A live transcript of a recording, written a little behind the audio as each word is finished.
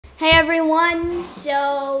Hey everyone,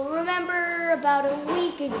 so remember about a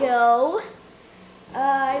week ago,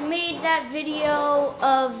 I made that video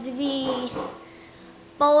of the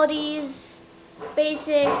Playdis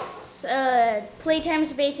Basics,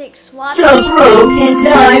 Playdis Basics swap. So broken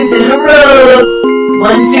times in a row.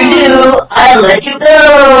 Once you do, I let you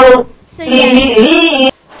go. So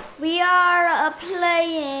yeah, we are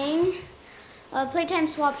playing Playtime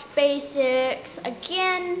Swapped Basics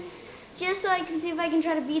again, just so I can see if I can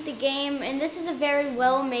try to beat the game. And this is a very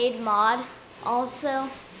well-made mod also.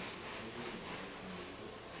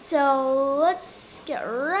 So let's get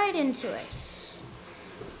right into it.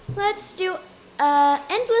 Let's do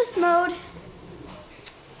endless mode.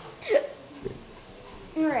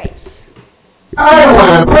 Alright. I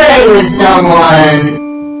want to play with someone.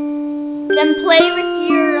 Then play with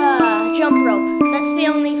your jump rope. That's the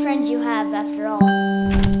only friends you have after all.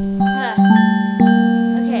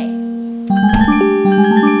 Okay.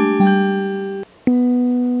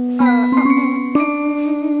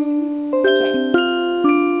 Okay.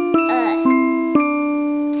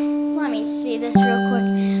 Let me see this real quick.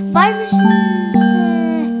 Virus.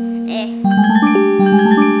 Okay.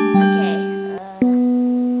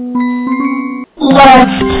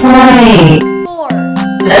 Let's play. 4.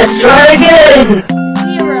 Let's try again.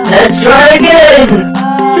 0. Let's try again.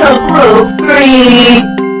 So broke. 3.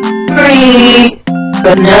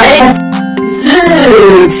 Good night. 6.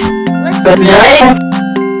 Let's Good see. night. 6, 7, 8,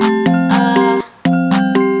 9.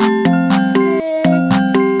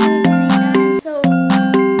 So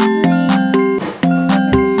 3.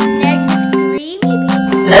 -3 maybe.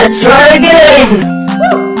 Let's try again.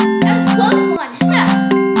 Woo! That was a close one.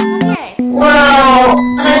 Okay. Wow,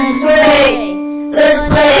 let's play. Let's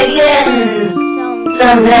play again.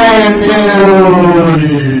 Sometime soon.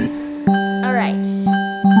 Alright.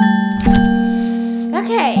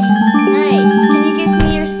 Okay. Nice. Can you give me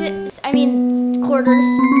your quarters?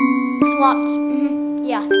 Swapped.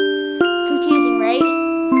 Yeah. Confusing, right?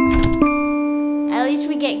 At least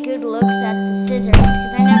we get good looks at the scissors,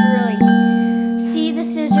 because I never really see the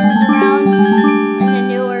scissors around in the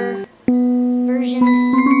newer versions.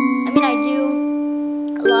 I mean, I do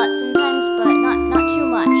a lot sometimes, but not too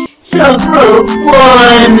much. So broke.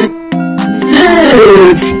 1.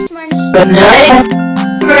 6. 6 minus Good night.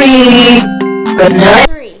 3. Good night.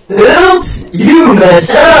 3. Oops, you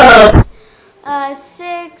messed up.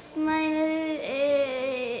 6 minus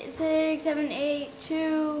 8, 6, 7, 8,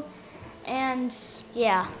 2, and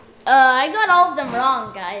yeah. I got all of them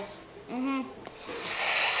wrong, guys.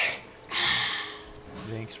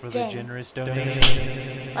 Thanks for Dang. the generous donation.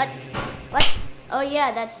 What? Oh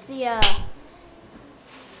yeah, that's the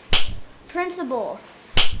principal,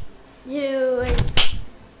 who is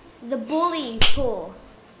the bully principal,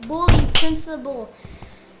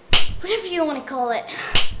 whatever you want to call it,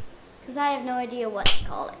 because I have no idea what to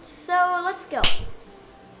call it. So let's go.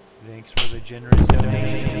 Thanks for the generous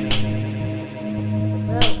donation.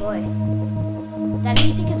 Oh boy, that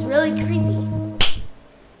music is really creepy,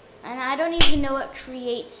 and I don't even know what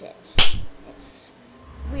creates it. It's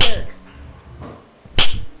weird.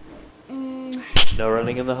 No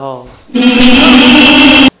running in the hall.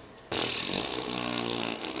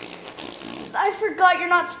 I forgot you're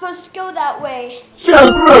not supposed to go that way.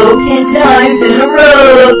 So broken times in a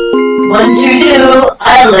row. Once you do,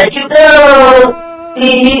 I let you go.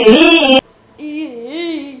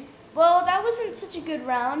 Well, that wasn't such a good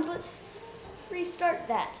round. Let's restart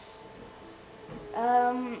that. I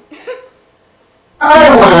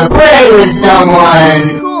want to play with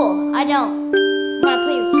someone. Cool. I don't want to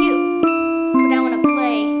play with you, but I want to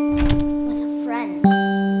play with a friend.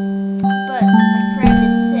 But my friend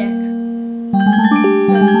is sick.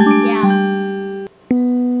 So, yeah.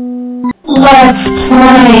 Let's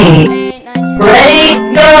play. 8, 9, 10. Ready?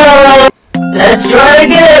 Go. Let's try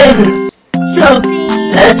again. So,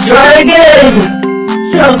 let's try again.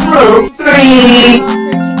 So broke. 3.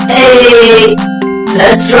 8.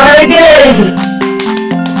 Let's try again.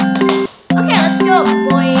 Okay, let's go,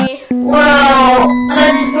 boy. Wow,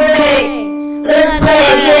 let's play. Let's play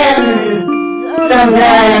again.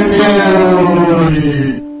 Sometime soon.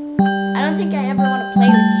 I don't think I ever want to play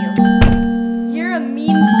with you. You're a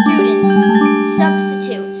mean student,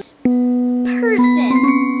 substitute, person.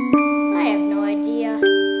 I have no idea.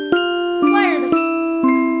 Why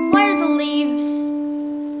are the leaves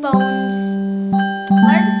phones?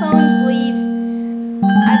 Why are the phones leaves?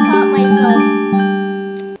 I caught myself.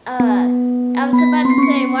 I was about to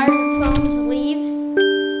say, why are the phones leaves?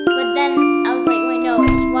 But then I was like, wait, no,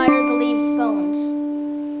 it's why are the leaves phones?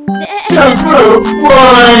 So broke.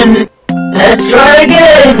 1. Let's try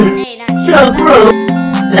again. 8, 9, 10, So broke.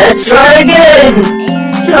 Let's try again.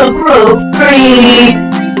 And the rope. 3,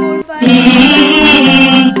 4, 5, 6,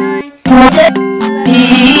 7, 8, 9,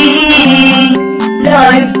 10, 11, 12,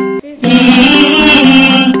 13, 14, 15.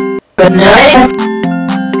 Good night.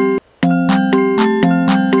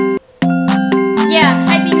 Yeah, I'm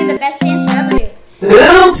typing in the best answer ever.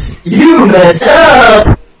 Oops, you messed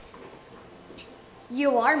up.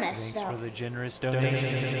 You are messed Thanks up. for the generous donation.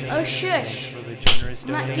 Oh, Thanks shush. for the generous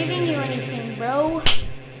I'm not donation. giving you anything, bro.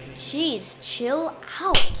 Jeez, chill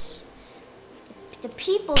out. The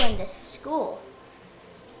people in this school.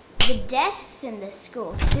 The desks in this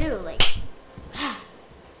school, too. Like,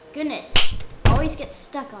 goodness. Always get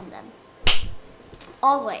stuck on them.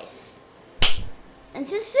 Always. And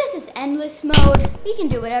since this is endless mode, we can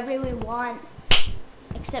do whatever we want.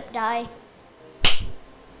 Except die.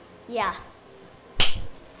 Yeah.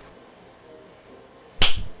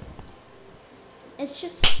 It's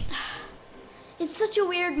just, it's such a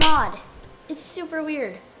weird mod. It's super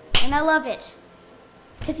weird. And I love it.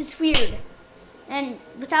 Because it's weird. And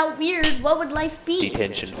without weird, what would life be?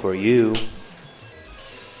 Detention for you.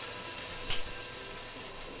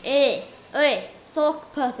 Hey,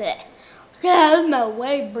 sock puppet. Get out of my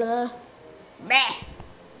way, bruh. Bruh.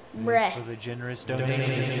 Bruh. Thanks for the generous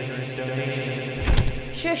donation.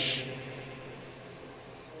 Shush.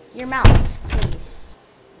 Your mouth, please.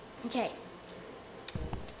 Okay.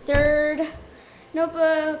 Third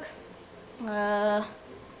notebook.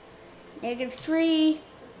 -3.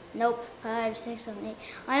 Nope. 5, 6, 7, 8.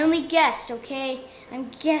 I only guessed, okay? I'm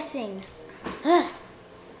guessing. Ugh.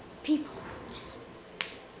 People, just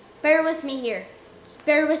bear with me here. Just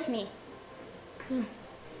bear with me.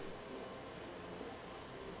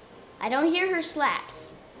 I don't hear her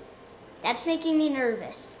slaps. That's making me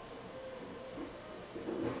nervous.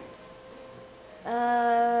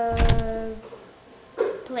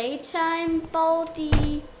 Playtime,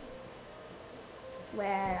 Baldy.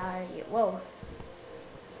 Where are you? Whoa.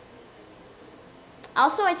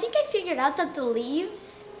 Also, I think I figured out that the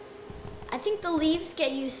leaves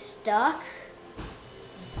get you stuck.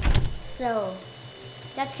 So,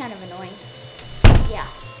 that's kind of annoying. Yeah.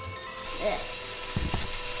 Ugh.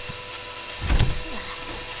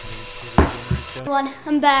 Everyone,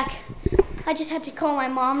 I'm back. I just had to call my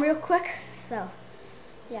mom real quick. So,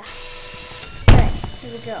 yeah. Alright,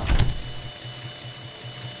 here we go.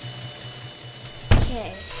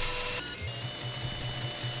 Okay.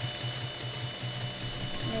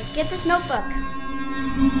 Get this notebook.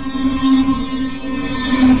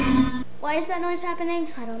 Why is that noise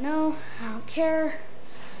happening? I don't know. I don't care.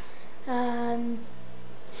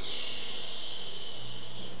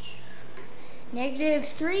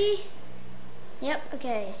 -3. Yep,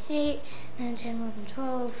 okay. 8, 9, 10, 11,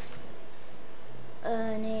 12.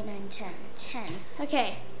 8, 9, 10. 10.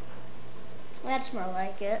 Okay. That's more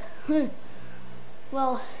like it.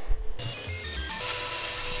 Well,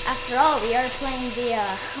 after all, we are playing the,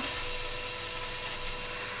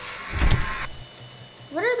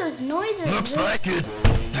 what are those noises? Looks like it.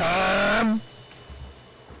 Time.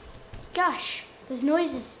 Gosh, those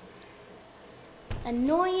noises.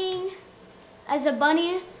 Annoying as a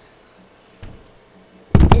bunny.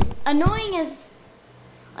 Annoying as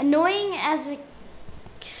a,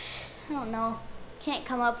 I don't know. Can't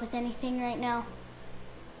come up with anything right now.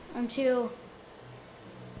 I'm too,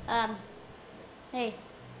 hey.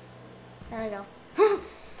 There we go.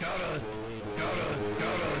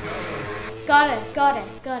 Gotta.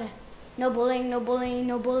 No bullying. No bullying.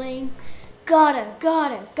 Gotta.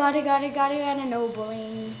 No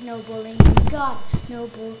bullying. Gotta. No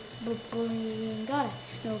bullying. Gotta.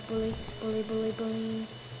 No bullying.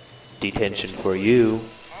 Detention for you.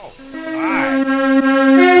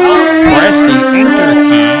 Press the Enter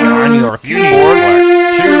key on your keyboard.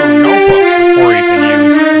 Collect 2 notebooks before you can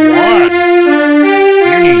use 1.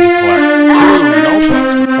 You need to collect 2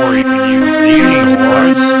 notebooks before you can use these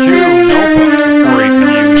doors. 2 notebooks before you can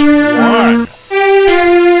use 1, 2,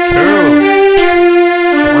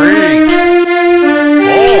 3, 4.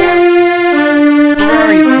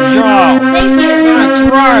 Great job. Thank you. That's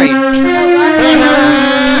right.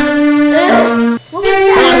 What was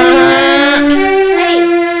that? Hey,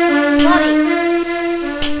 buddy.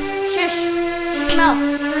 Shush. Mouth.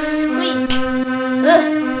 Please. Ugh,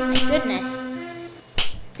 my goodness.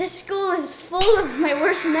 This school is full of my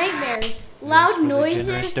worst nightmares. Loud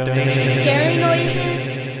noises, scary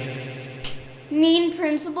noises, mean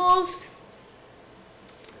principals,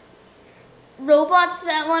 robots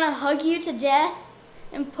that want to hug you to death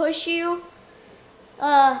and push you,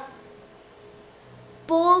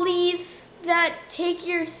 bullies that take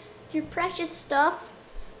your precious stuff.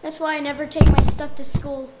 That's why I never take my stuff to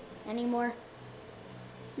school anymore.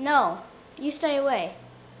 No, you stay away.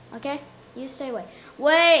 Okay? You stay away.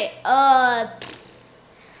 Wait, I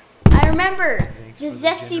remember. The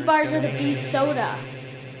zesty bars are the bee soda.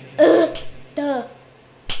 Duh.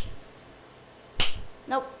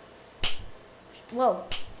 Nope. Whoa.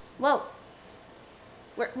 Whoa.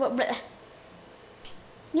 What?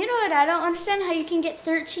 You know what? I don't understand how you can get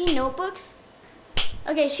 13 notebooks.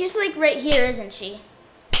 Okay, she's like right here, isn't she?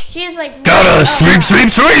 She is like. Gotta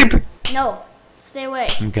sweep! No, stay away.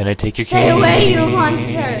 I'm gonna take your Stay cane. away, you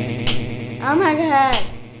monster! Oh my god.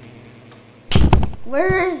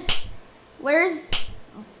 Where's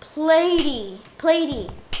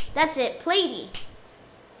Playdis? That's it, Playdis.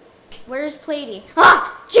 Where's Playdis?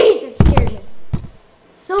 Ah! Jeez, that scared me.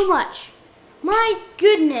 So much. My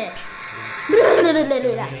goodness.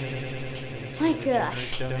 My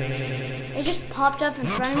gosh. It just popped up in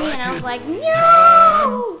front of me and I was like,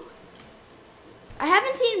 no! I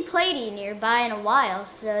haven't seen Playdis nearby in a while,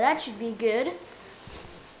 so that should be good.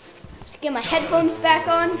 Let's get my headphones back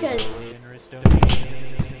on, because...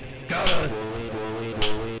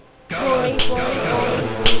 Bully.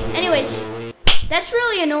 Anyways, that's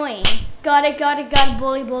really annoying. Got it,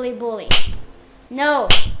 bully. No.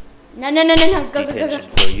 No. Go. Detention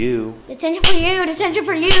for you. Detention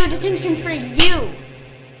for you.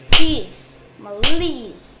 Jeez.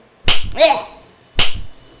 Please. Ugh.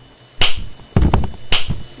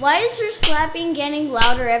 Why is her slapping getting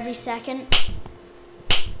louder every second?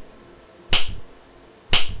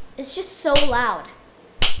 It's just so loud.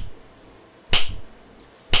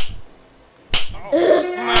 Here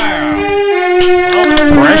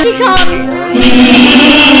she comes!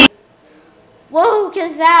 Whoa,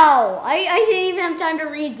 Kazow! I didn't even have time to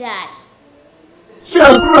read that.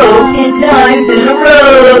 So broken times in a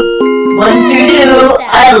row. Once you do,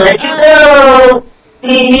 I let you go.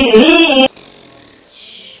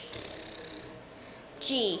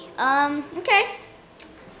 Gee, okay.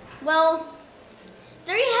 Well,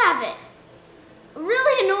 there you have it.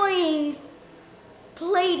 Really annoying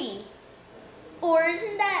Playdis. Or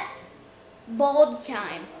isn't that bald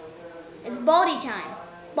time? It's baldy time.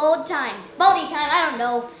 Baldy time, I don't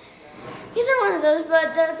know. Either one of those,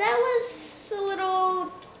 but that was a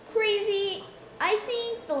little crazy. I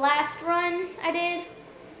think the last run I did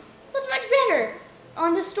was much better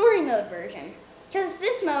on the story mode version. Because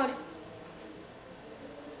this mode,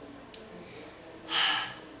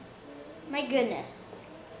 my goodness.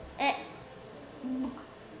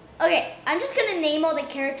 Okay, I'm just gonna name all the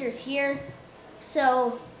characters here.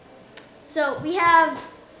 So we have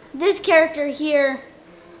this character here,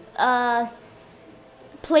 Playdis,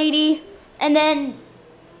 and then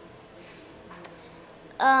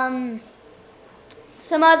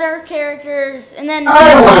some other characters, and then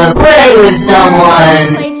I wanna play with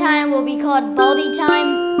someone. Playtime will be called Baldy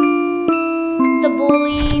Time. The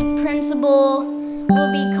bully principal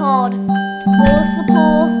will be called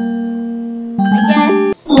Bullsiple, I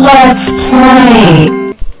guess. Let's play.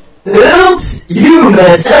 Oops, you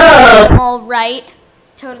messed up. All right,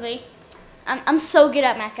 totally. I'm so good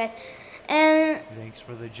at math, guys. And Thanks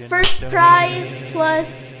for the generous first donation. prize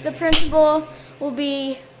plus the principal will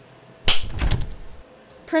be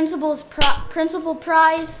principal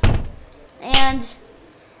prize, and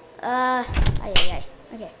okay.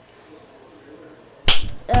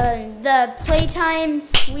 The playtime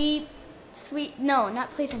no,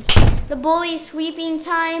 not playtime. The bully sweeping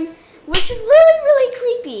time, which is really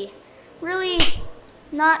creepy, really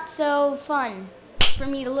not so fun for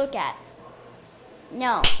me to look at.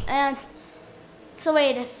 No, and so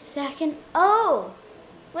wait a second. Oh,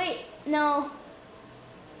 wait, no.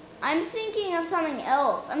 I'm thinking of something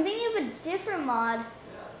else. I'm thinking of a different mod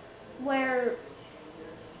where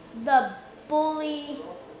the bully,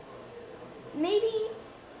 maybe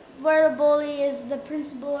where the bully is the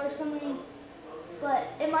principal or something, but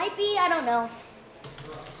it might be, I don't know.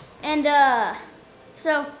 And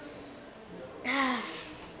so I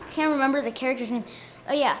can't remember the character's name.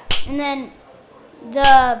 Oh yeah, and then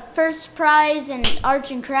the first prize in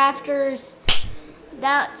Arts and Crafters,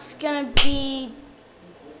 that's gonna be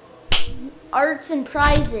arts and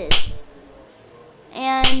prizes.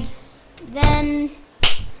 And then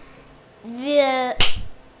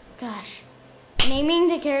naming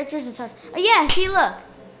the characters is hard. Oh yeah, see, look.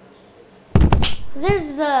 So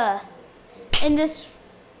there's in this.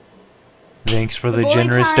 Thanks for the bully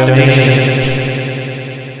generous time. donation.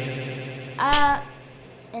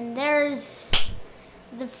 And there's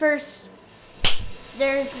the first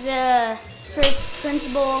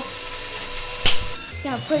principal. He's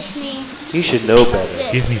gonna push me. You should know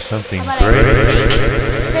better. Give me something How about I great.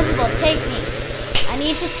 stay? Principal, take me. I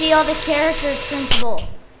need to see all the characters, Principal.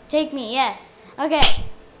 Take me, yes. Okay.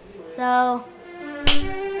 So,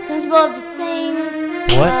 Principal of the thing.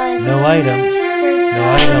 What? No items. First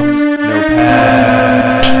No items. No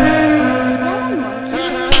pass. Is that a monkey?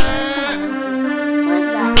 What is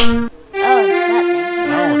that? Oh, it's that thing.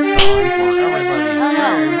 Now it's time for everybody's Oh, no.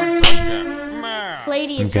 favorite subject, math.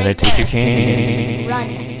 Playdis I'm is gonna right take your there.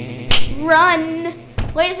 candy. Run.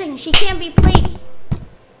 Wait a second, she can't be Playdis.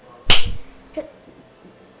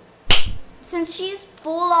 Since she's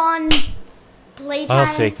full on playtime.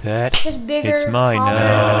 I'll take that. Just bigger. It's mine taller,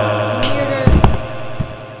 now. weirder.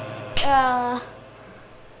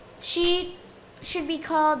 She should be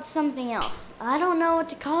called something else. I don't know what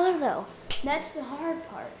to call her though. That's the hard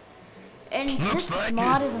part. And this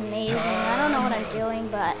mod is amazing. I don't know what I'm doing,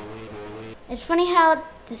 but it's funny how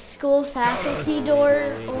the school faculty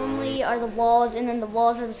door only are the walls, and then the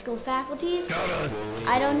walls are the school faculties.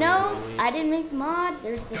 I don't know. I didn't make the mod.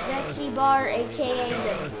 There's the Zesty Bar, aka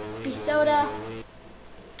the Bisoda.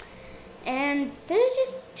 And there's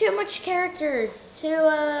just too much characters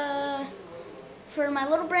to for my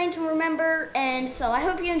little brain to remember. And so I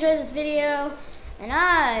hope you enjoyed this video, and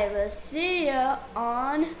I will see you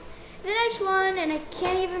on the next one. And I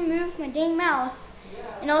can't even move my dang mouse.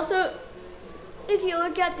 And also, if you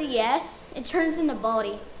look at the yes, it turns into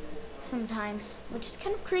body sometimes, which is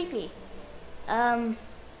kind of creepy. I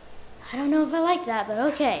don't know if I like that, but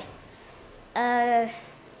okay.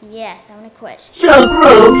 Yes, I'm gonna quit. So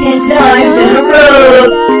broken times in a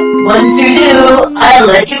row. Once you do, I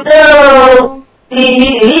let you go.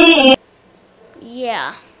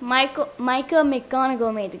 Yeah, Micah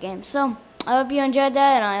McGonagall made the game. So I hope you enjoyed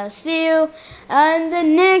that, and I'll see you in the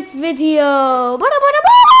next video.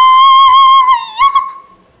 Bye.